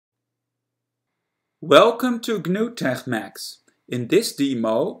Welcome to GNU TeXmacs. In this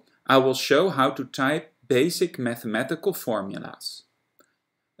demo, I will show how to type basic mathematical formulas.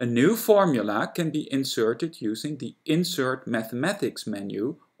 A new formula can be inserted using the Insert Mathematics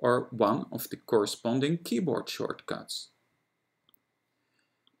menu or one of the corresponding keyboard shortcuts.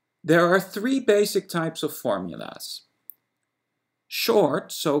 There are three basic types of formulas.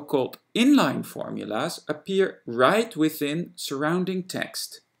 Short, so-called inline formulas appear right within surrounding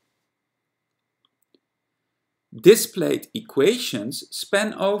text. Displayed equations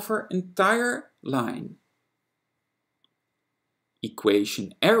span over entire line.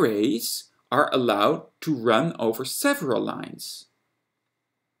 Equation arrays are allowed to run over several lines.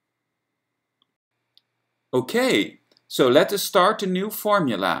 Okay, so let us start a new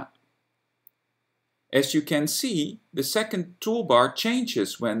formula. As you can see, the second toolbar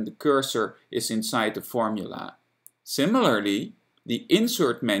changes when the cursor is inside the formula. Similarly, the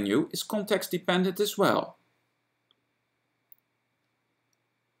Insert menu is context dependent as well.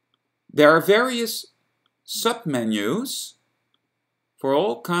 There are various submenus for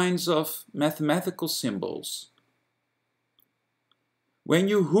all kinds of mathematical symbols. When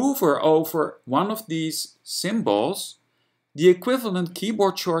you hover over one of these symbols, the equivalent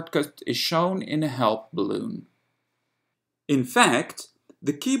keyboard shortcut is shown in a help balloon. In fact,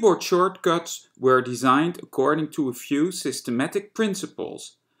 the keyboard shortcuts were designed according to a few systematic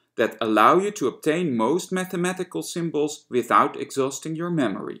principles that allow you to obtain most mathematical symbols without exhausting your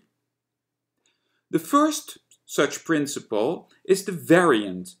memory. The first such principle is the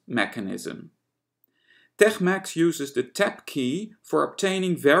variant mechanism. TeXmacs uses the tab key for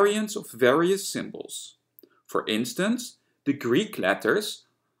obtaining variants of various symbols. For instance, the Greek letters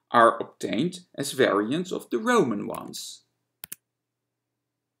are obtained as variants of the Roman ones.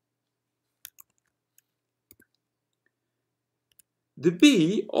 The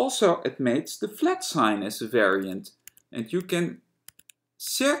B also admits the flat sign as a variant, and you can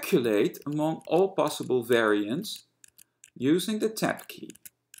circulate among all possible variants using the tab key.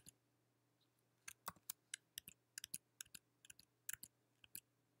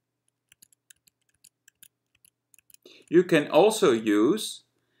 You can also use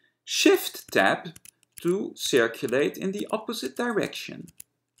Shift tab to circulate in the opposite direction.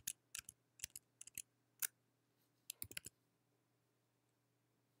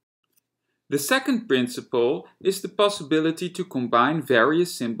 The second principle is the possibility to combine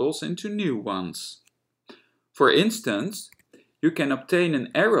various symbols into new ones. For instance, you can obtain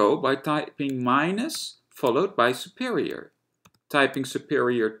an arrow by typing minus followed by superior. Typing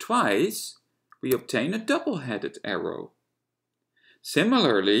superior twice, we obtain a double-headed arrow.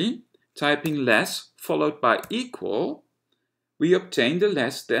 Similarly, typing less followed by equal, we obtain the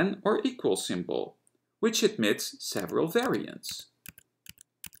less than or equal symbol, which admits several variants.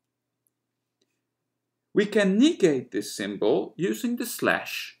 We can negate this symbol using the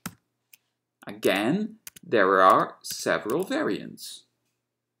slash. Again, there are several variants.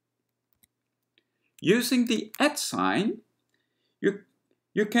 Using the @ sign,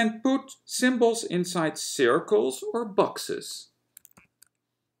 you can put symbols inside circles or boxes.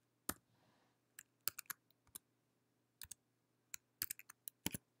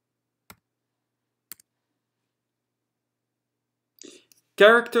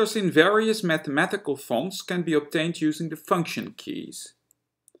 Characters in various mathematical fonts can be obtained using the function keys.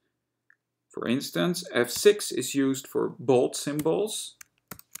 For instance, F6 is used for bold symbols,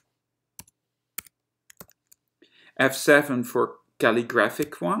 F7 for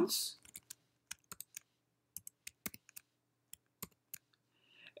calligraphic ones,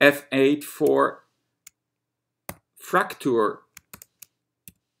 F8 for fracture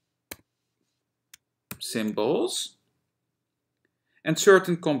symbols, and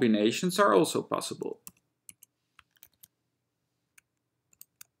certain combinations are also possible.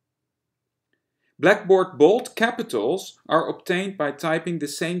 Blackboard bold capitals are obtained by typing the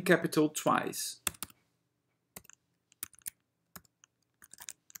same capital twice.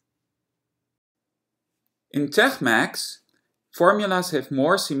 In TeXmacs, formulas have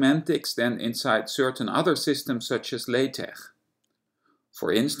more semantics than inside certain other systems such as LaTeX.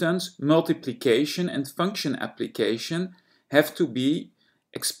 For instance, multiplication and function application have to be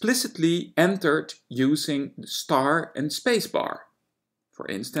explicitly entered using the star and spacebar. For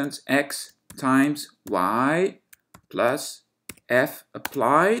instance, x times y plus f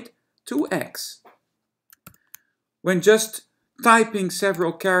applied to x. When just typing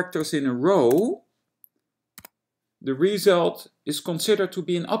several characters in a row, the result is considered to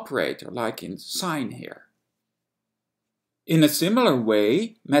be an operator, like in sine here. In a similar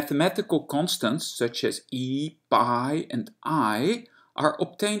way, mathematical constants such as e, pi, and I are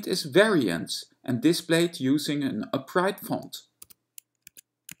obtained as variants and displayed using an upright font.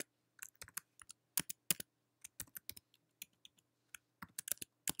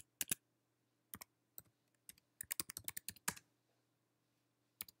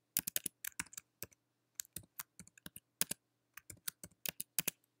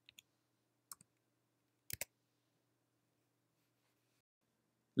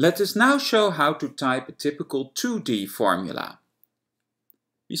 Let us now show how to type a typical 2D formula.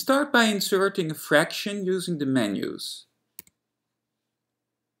 We start by inserting a fraction using the menus.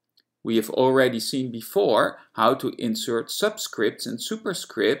 We have already seen before how to insert subscripts and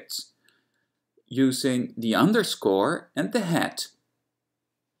superscripts using the underscore and the hat.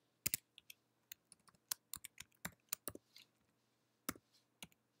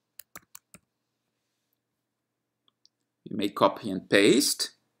 You may copy and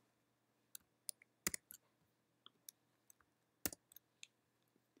paste.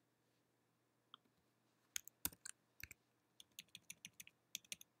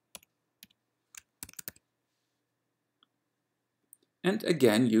 And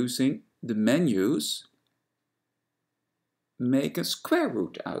again, using the menus, make a square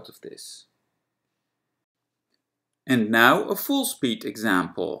root out of this. And now a full speed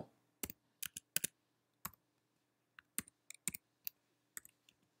example.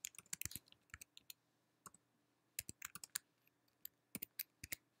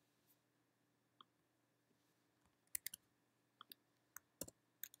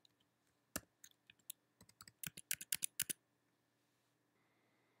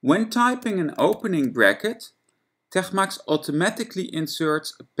 When typing an opening bracket, TeXmacs automatically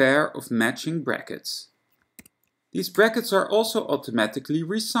inserts a pair of matching brackets. These brackets are also automatically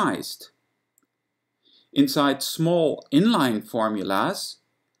resized. Inside small inline formulas,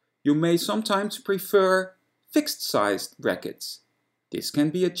 you may sometimes prefer fixed-sized brackets. This can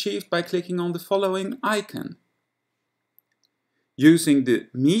be achieved by clicking on the following icon. Using the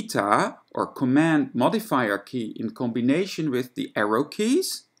meta or command modifier key in combination with the arrow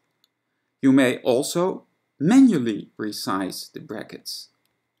keys, you may also manually resize the brackets.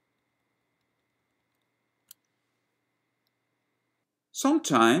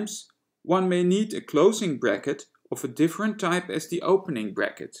 Sometimes one may need a closing bracket of a different type as the opening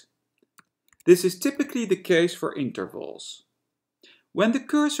bracket. This is typically the case for intervals. When the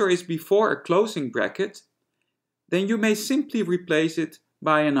cursor is before a closing bracket, then you may simply replace it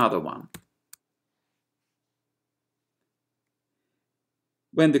by another one.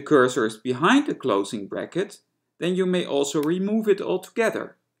 When the cursor is behind a closing bracket, then you may also remove it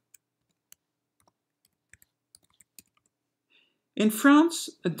altogether. In France,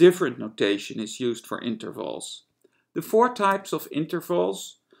 a different notation is used for intervals. The 4 types of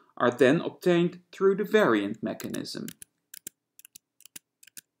intervals are then obtained through the variant mechanism.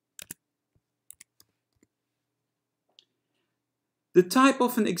 The type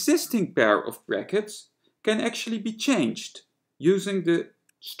of an existing pair of brackets can actually be changed using the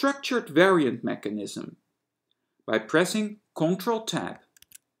structured variant mechanism by pressing Ctrl-Tab.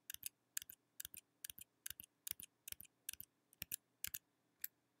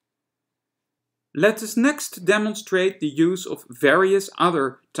 Let us next demonstrate the use of various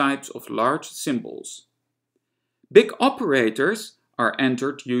other types of large symbols. Big operators are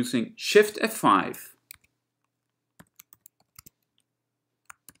entered using Shift F5.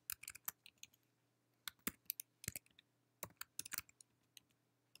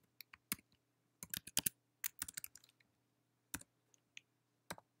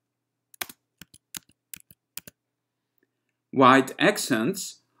 Wide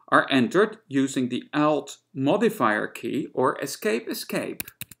accents are entered using the Alt modifier key or Escape.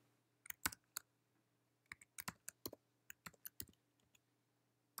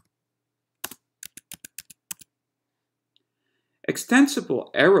 Extensible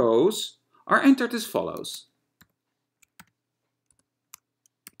arrows are entered as follows.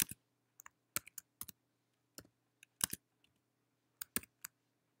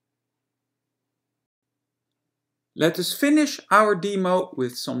 Let us finish our demo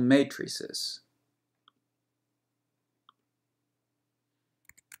with some matrices.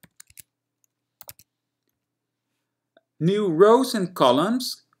 New rows and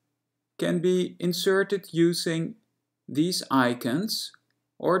columns can be inserted using these icons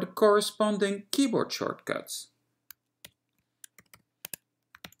or the corresponding keyboard shortcuts.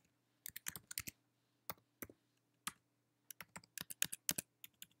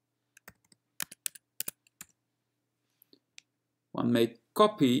 One may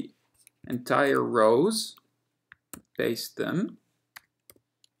copy entire rows, paste them,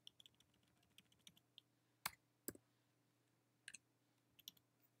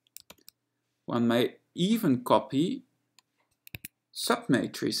 One may even copy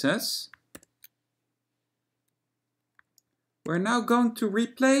submatrices. We're now going to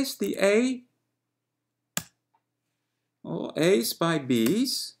replace the A, all A's by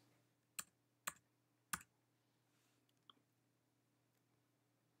B's.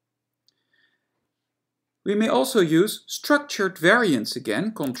 We may also use structured variants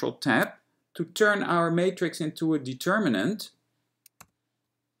again, Ctrl-Tab, to turn our matrix into a determinant.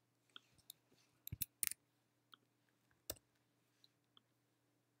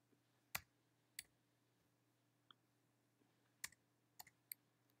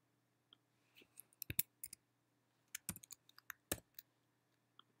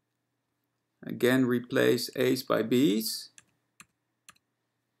 Again, replace A's by B's.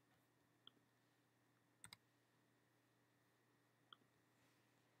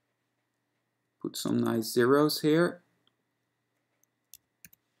 Put some nice zeros here.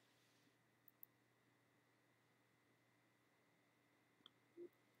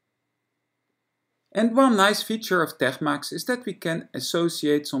 And one nice feature of TeXmacs is that we can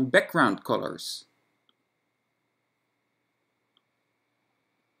associate some background colors.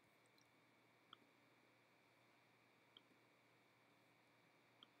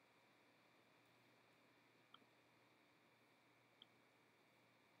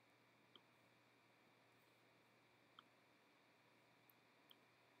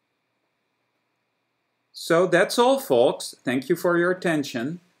 So that's all, folks. Thank you for your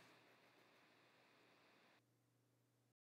attention.